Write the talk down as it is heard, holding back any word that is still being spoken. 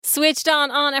Switched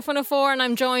on F104, and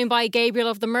I'm joined by Gabriel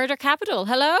of the Murder Capital.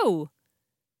 Hello.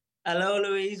 Hello,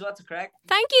 Louise. What's the crack?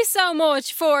 Thank you so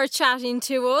much for chatting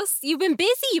to us. You've been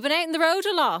busy. You've been out on the road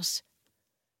a lot.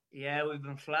 Yeah, we've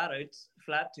been flat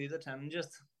to the town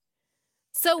just.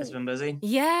 So it's been busy.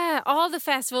 Yeah, all the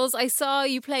festivals. I saw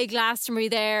you play Glastonbury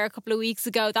there a couple of weeks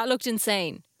ago. That looked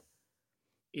insane.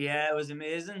 Yeah, it was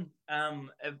amazing.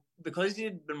 Because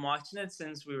you'd been watching it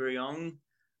since we were young,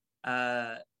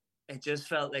 it just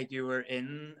felt like you were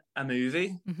in a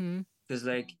movie. Because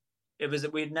like it was,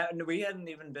 we hadn't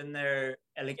even been there,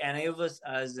 like any of us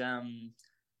as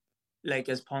like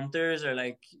as punters, or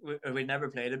like we'd never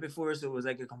played it before, so it was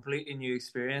like a completely new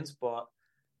experience. But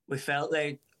we felt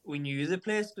like we knew the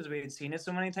place because we had seen it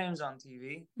so many times on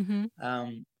TV.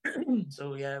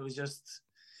 So yeah, it was just,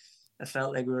 it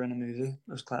felt like we were in a movie.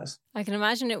 It was class. I can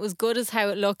imagine it was good as how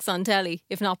it looks on telly,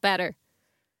 if not better.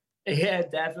 Yeah,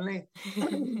 definitely.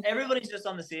 Everybody's just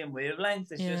on the same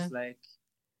wavelength. It's just like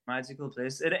magical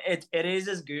place. It is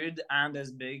as good and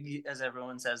as big as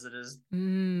everyone says it is.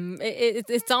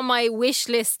 It's on my wish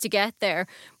list to get there.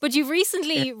 But you've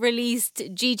recently released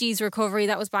Gigi's Recovery.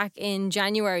 That was back in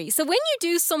January. So when you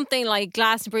do something like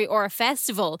Glastonbury or a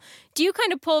festival, do you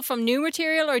kind of pull from new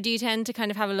material, or do you tend to kind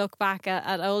of have a look back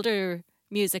at older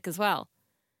music as well?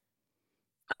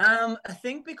 I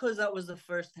think because that was the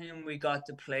first time we got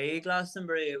to play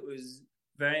Glastonbury, it was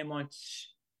very much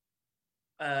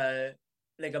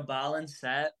like a balanced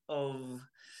set of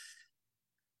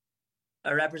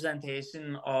a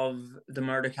representation of the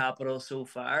Murder Capital so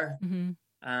far.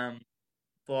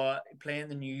 But playing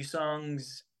the new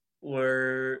songs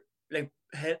were like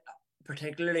hit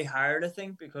particularly hard, I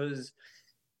think, because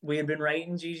we had been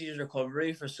writing Gigi's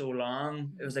Recovery for so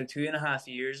long. It was like 2.5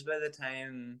 years by the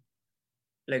time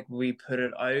like we put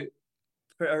it out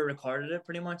or recorded it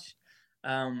pretty much.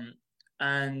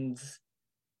 And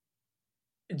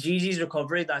Gigi's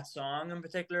Recovery, that song in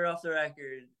particular off the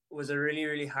record, was a really,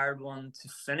 really hard one to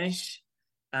finish.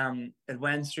 It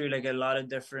went through like a lot of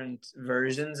different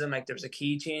versions, and like there was a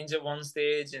key change at one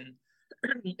stage, and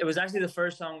it was actually the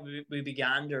first song we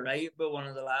began to write, but one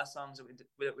of the last songs that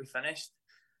we finished.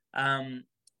 And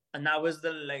that was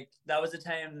the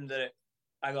time that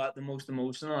I got the most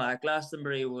emotional at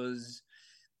Glastonbury, was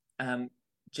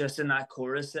just in that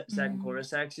chorus, second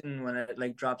chorus section, when it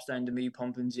like drops down to me,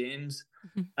 Pump and James.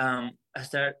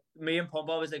 Me and Pump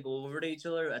always like go over to each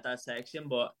other at that section,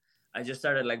 but I just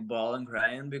started like bawling,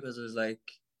 crying, because it was like,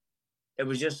 it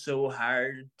was just so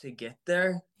hard to get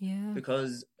there.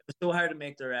 Because it was so hard to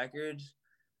make the record.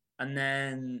 And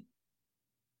then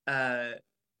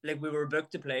like we were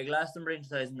booked to play Glastonbury in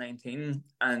 2019,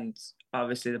 and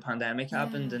obviously the pandemic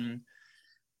happened, and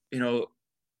you know,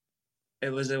 it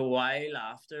was a while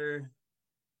after,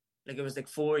 like it was like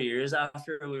 4 years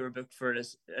after we were booked for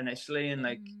this initially, and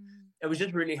like it was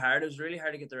just really hard. It was really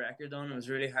hard to get the record done. It was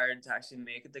really hard to actually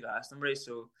make it to Glastonbury.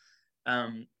 So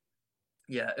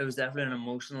yeah, it was definitely an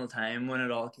emotional time when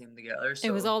it all came together. So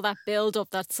it was all that build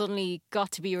up that suddenly got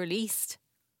to be released.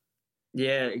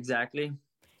 Yeah, exactly.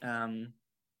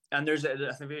 And there's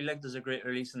there's a great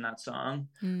release in that song,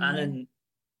 and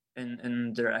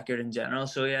in the record in general.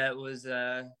 So yeah, it was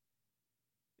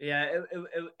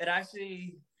it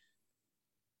actually,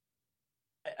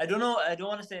 I don't know, I don't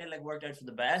want to say it like worked out for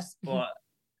the best, but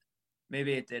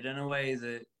maybe it did in a way,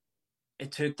 that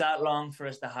it took that long for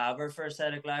us to have our first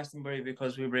set at Glastonbury,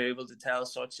 because we were able to tell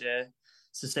such a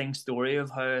succinct story of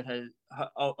how it had,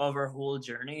 of our whole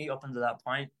journey up until that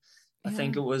point. I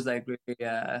think it was like really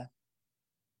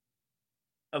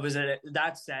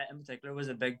that set in particular was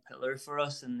a big pillar for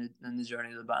us in the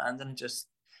journey of the band, and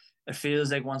it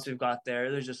feels like once we've got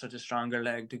there, there's just such a stronger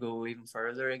leg to go even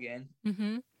further again.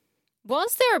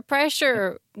 Was there a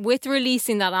pressure with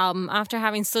releasing that album after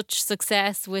having such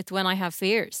success with When I Have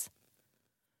Fears?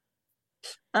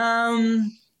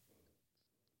 I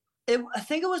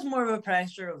think it was more of a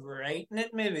pressure of writing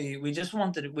it. Maybe we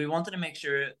wanted to make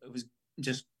sure it was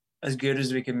just as good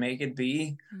as we could make it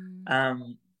be.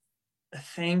 I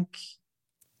think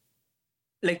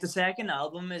like the second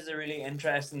album is a really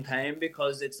interesting time,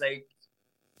 because it's like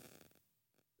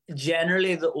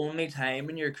generally the only time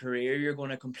in your career you're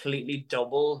going to completely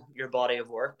double your body of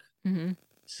work.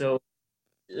 So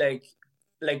like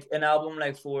an album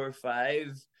like 4 or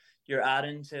 5, you're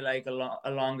adding to like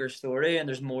a longer story, and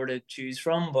there's more to choose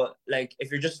from. But like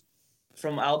if you're just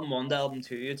from album 1 to album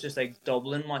 2, it's just like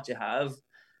doubling what you have.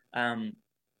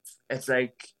 It's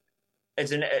like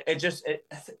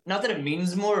not that it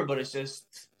means more, but it's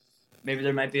just maybe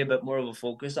there might be a bit more of a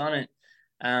focus on it.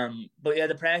 But yeah,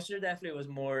 the pressure definitely was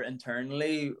more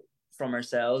internally from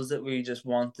ourselves, that we just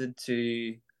wanted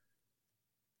to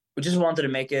we just wanted to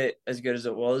make it as good as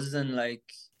it was, and like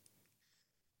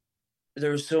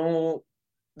there was so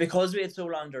because we had so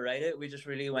long to write it, we just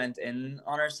really went in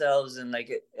on ourselves, and like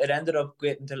it ended up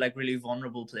getting to like really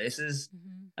vulnerable places.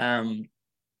 Mm-hmm. Um,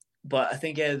 but I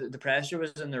think the pressure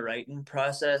was in the writing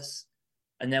process,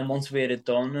 and then once we had it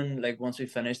done, and like once we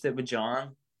finished it with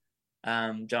John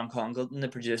Congleton, the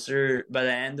producer, by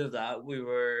the end of that, we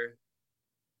were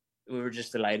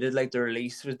just delighted. Like the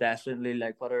release was definitely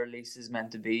like what a release is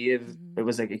meant to be. It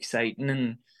was like exciting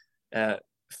and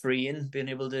freeing, being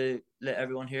able to let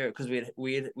everyone hear it because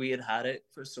we had it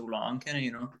for so long, kind of,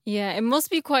 you know. Yeah, it must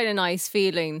be quite a nice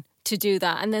feeling to do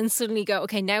that and then suddenly go,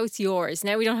 okay, now it's yours.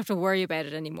 Now we don't have to worry about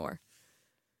it anymore.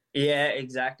 Yeah,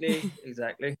 exactly.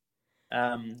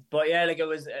 But yeah, like it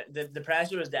was the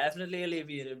pressure was definitely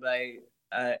alleviated by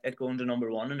it going to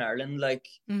number one in Ireland. Like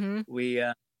Mm-hmm. we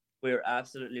were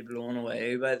absolutely blown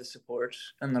away by the support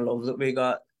and the love that we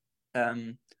got.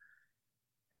 Um,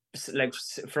 like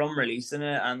from releasing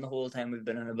it and the whole time we've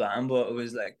been in a band, but it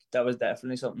was like that was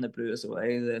definitely something that blew us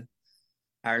away. The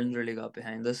Ireland really got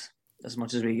behind us as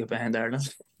much as we get behind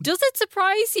Ireland. Does it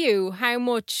surprise you how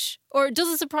much, or does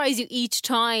it surprise you each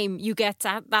time you get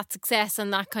that success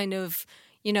and that kind of,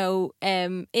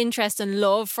 interest and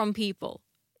love from people?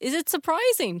 Is it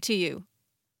surprising to you?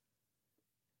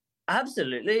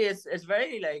 Absolutely, it's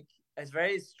very like it's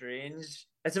very strange.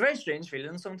 It's a very strange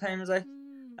feeling sometimes, like,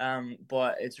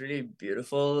 but it's really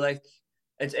beautiful. Like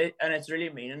and it's really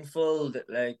meaningful that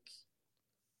like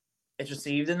it's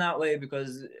received in that way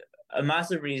because a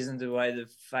massive reason to why the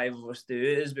five of us do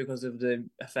it is because of the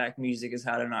effect music has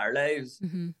had on our lives.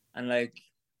 Mm-hmm. And like,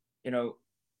 you know,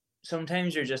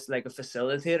 sometimes you're just like a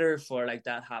facilitator for like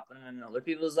that happening in other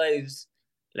people's lives.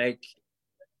 Like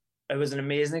it was an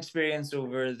amazing experience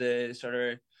over the sort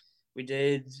of we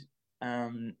did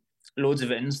loads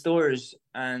of in stores,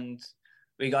 and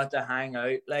we got to hang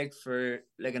out like for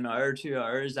like an hour 2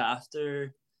 hours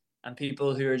after, and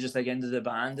people who are just like into the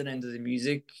band and into the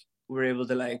music were able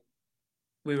to like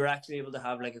we were actually able to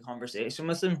have like a conversation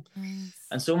with them. Nice.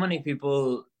 And so many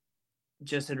people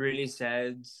just had really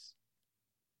said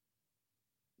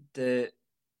the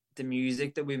the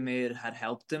music that we made had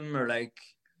helped them or like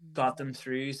got them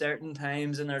through certain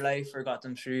times in their life or got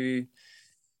them through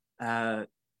uh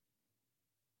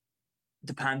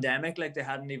the pandemic, like they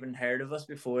hadn't even heard of us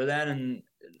before then, and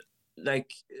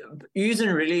like using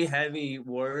really heavy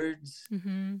words,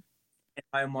 Mm-hmm. and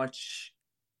how much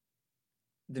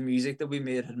the music that we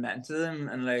made had meant to them,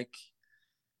 and like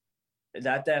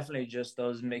that definitely just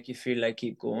does make you feel like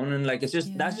keep going. And like it's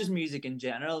just that's just music in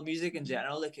general,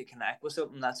 like it connect with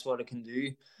something, that's what it can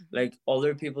do. Mm-hmm. Like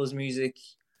other people's music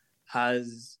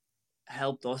has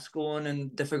helped us go on in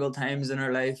difficult times in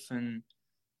our life, and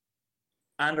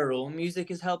our own music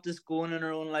has helped us go on in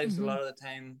our own lives. Mm-hmm. A lot of the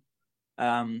time.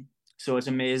 So it's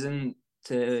amazing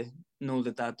to know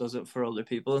that does it for other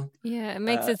people. Yeah, it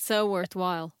makes it so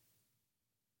worthwhile.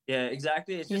 Yeah,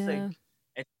 exactly. It's just like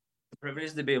it's a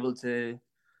privilege to be able to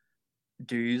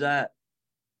do that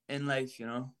in life, you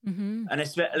know. Mm-hmm. And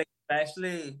it's like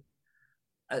especially,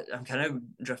 I'm kind of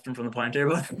drifting from the point here,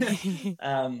 but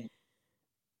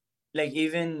like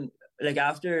even like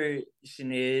after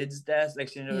Sinead's death, like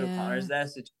Sinead O'Connor's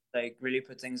death, it just, like really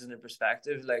put things into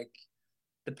perspective. Like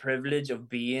the privilege of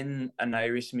being an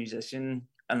Irish musician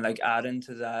and like adding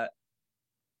to that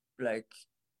like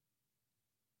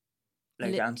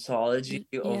anthology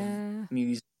of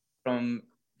music from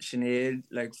Sinead,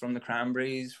 like from the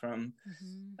Cranberries, from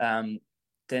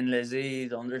Thin Lizzy,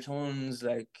 the Undertones,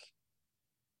 like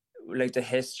the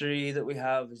history that we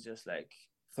have is just like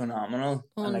phenomenal.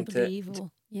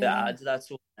 Unbelievable. And like to add to that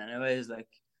so anyways, like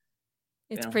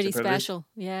it's pretty special.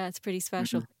 Yeah, it's pretty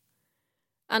special. Mm-hmm.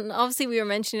 And obviously we were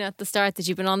mentioning at the start that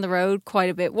you've been on the road quite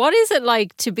a bit. What is it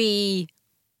like to be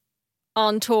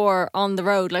on tour on the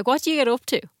road? Like what do you get up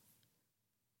to?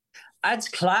 It's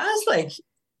class. Like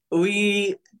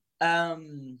we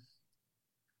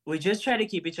just try to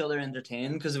keep each other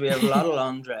entertained because we have a lot of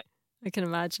long drives. I can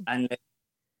imagine. And like,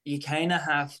 you kind of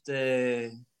have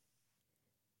to.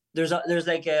 There's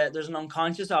an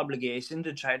unconscious obligation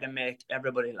to try to make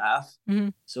everybody laugh. Mm-hmm.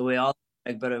 So we all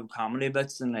like bit of comedy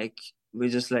bits, and like we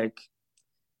just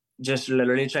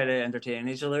literally try to entertain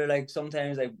each other. Like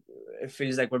sometimes like it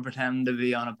feels like we're pretending to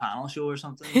be on a panel show or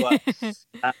something. But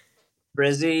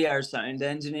Brizzy, our sound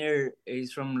engineer,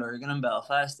 he's from Lurgan in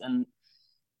Belfast, and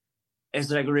it's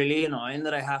like really annoying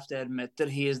that I have to admit that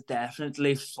he is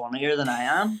definitely funnier than I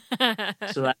am.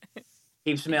 So that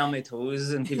keeps me on my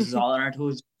toes and keeps us all on our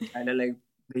toes, trying to like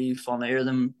be funnier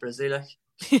than Brizzy. Like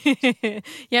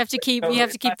you have to keep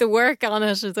the work on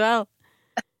it as well.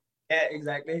 Yeah,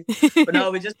 exactly. But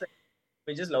no, we just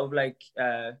love like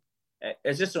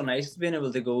it's just so nice being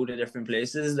able to go to different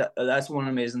places. That's one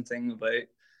amazing thing about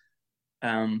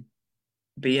um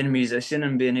being a musician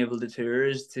and being able to tour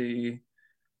is to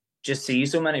just see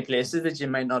so many places that you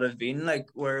might not have been. Like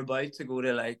we're about to go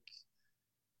to like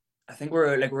I think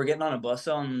we're getting on a bus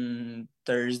on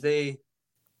Thursday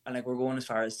and like we're going as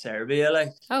far as Serbia.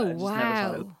 Like Oh, I just never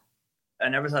thought wow. I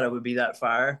never thought it would be that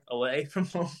far away from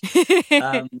home.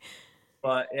 Um,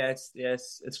 but yeah,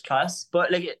 it's class.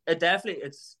 But like it definitely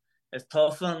it's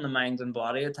tough on the mind and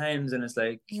body at times, and it's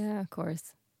like Yeah, of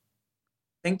course.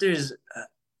 I think there's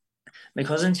my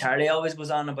cousin Charlie always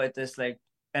goes on about this. Like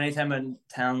anytime I'm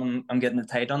telling him I'm getting it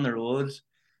tight on the road,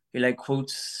 he like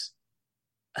quotes.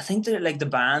 I think that like the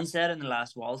band said in the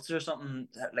Last Waltz or something,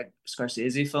 like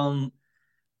Scorsese film,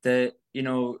 that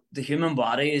the human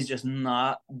body is just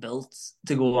not built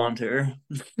to go on tour.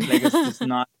 Like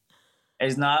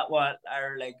it's not what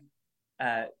our like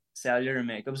uh cellular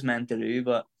makeup's meant to do.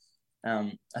 But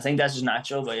I think that's just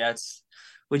natural. But yeah, it's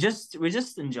we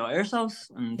just enjoy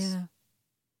ourselves and Yeah.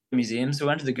 museums. We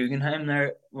went to the Guggenheim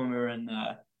there when we were in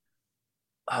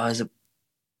is it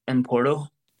in Porto?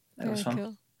 That was Very fun.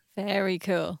 cool. Very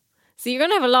cool. So you're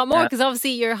going to have a lot more because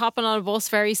obviously you're hopping on a bus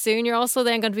very soon. You're also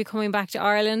then going to be coming back to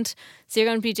Ireland. So you're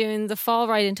going to be doing the Fall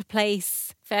Right Into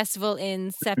Place festival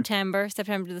in September to the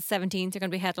 17th. You're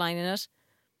going to be headlining it.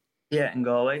 Yeah, in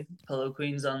Galway. Pillow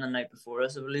Queen's on the night before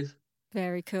us, I believe.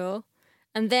 Very cool.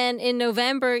 And then in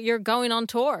November, you're going on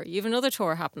tour. You have another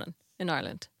tour happening in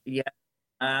Ireland. Yeah,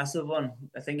 massive one.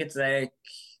 I think it's like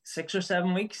 6 or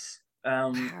 7 weeks. We're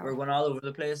Wow. going all over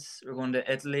the place. We're going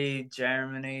to Italy,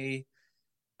 Germany,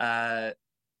 uh,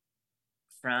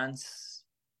 France,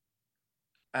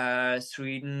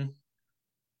 Sweden,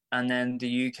 and then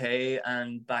the UK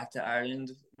and back to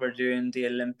Ireland. We're doing the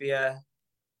Olympia,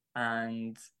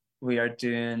 and we are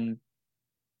doing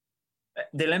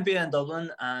the Olympia in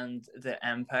Dublin and the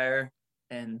Empire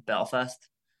in Belfast.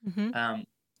 Mm-hmm.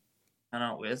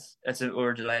 Cannot wait.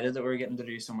 We're delighted that we're getting to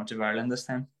do so much of Ireland this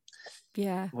time.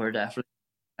 Yeah. We're definitely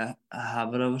a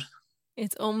habit of it.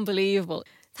 It's unbelievable.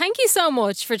 Thank you so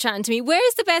much for chatting to me.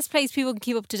 Where's the best place people can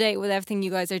keep up to date with everything you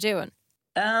guys are doing?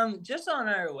 Just on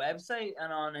our website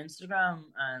and on Instagram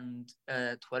and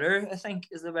Twitter, I think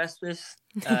is the best place.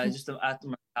 Just at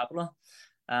the Capital.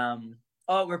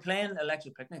 We're playing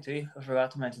Electric Picnic too. I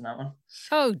forgot to mention that one.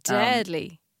 Oh, Um,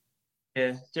 deadly.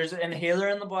 yeah, there's an Inhaler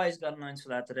and the boys got announced for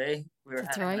that today. We were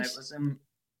That's hanging right. out with them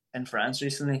in France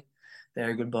recently.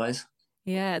 They're good boys.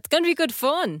 Yeah, it's going to be good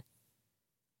fun.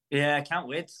 Yeah, I can't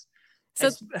wait. So,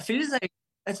 I feel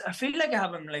like I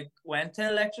haven't like went to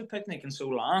Electric Picnic in so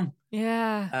long.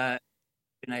 yeah.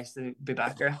 It'd be nice to be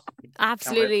back there.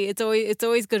 Absolutely, it's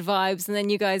always good vibes, and then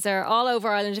you guys are all over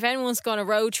Ireland. If anyone wants to go on a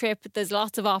road trip, there's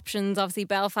lots of options. Obviously,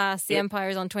 Belfast, the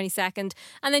Empire's on 22nd,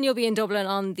 and then you'll be in Dublin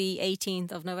on the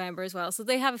 18th of November as well. So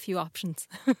they have a few options.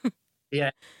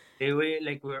 Yeah,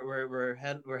 we're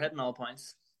hitting all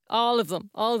points. All of them,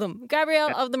 all of them.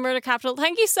 Gabrielle of the Murder Capital,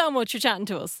 thank you so much for chatting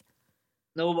to us.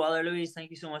 No bother, Louise. Thank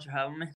you so much for having me.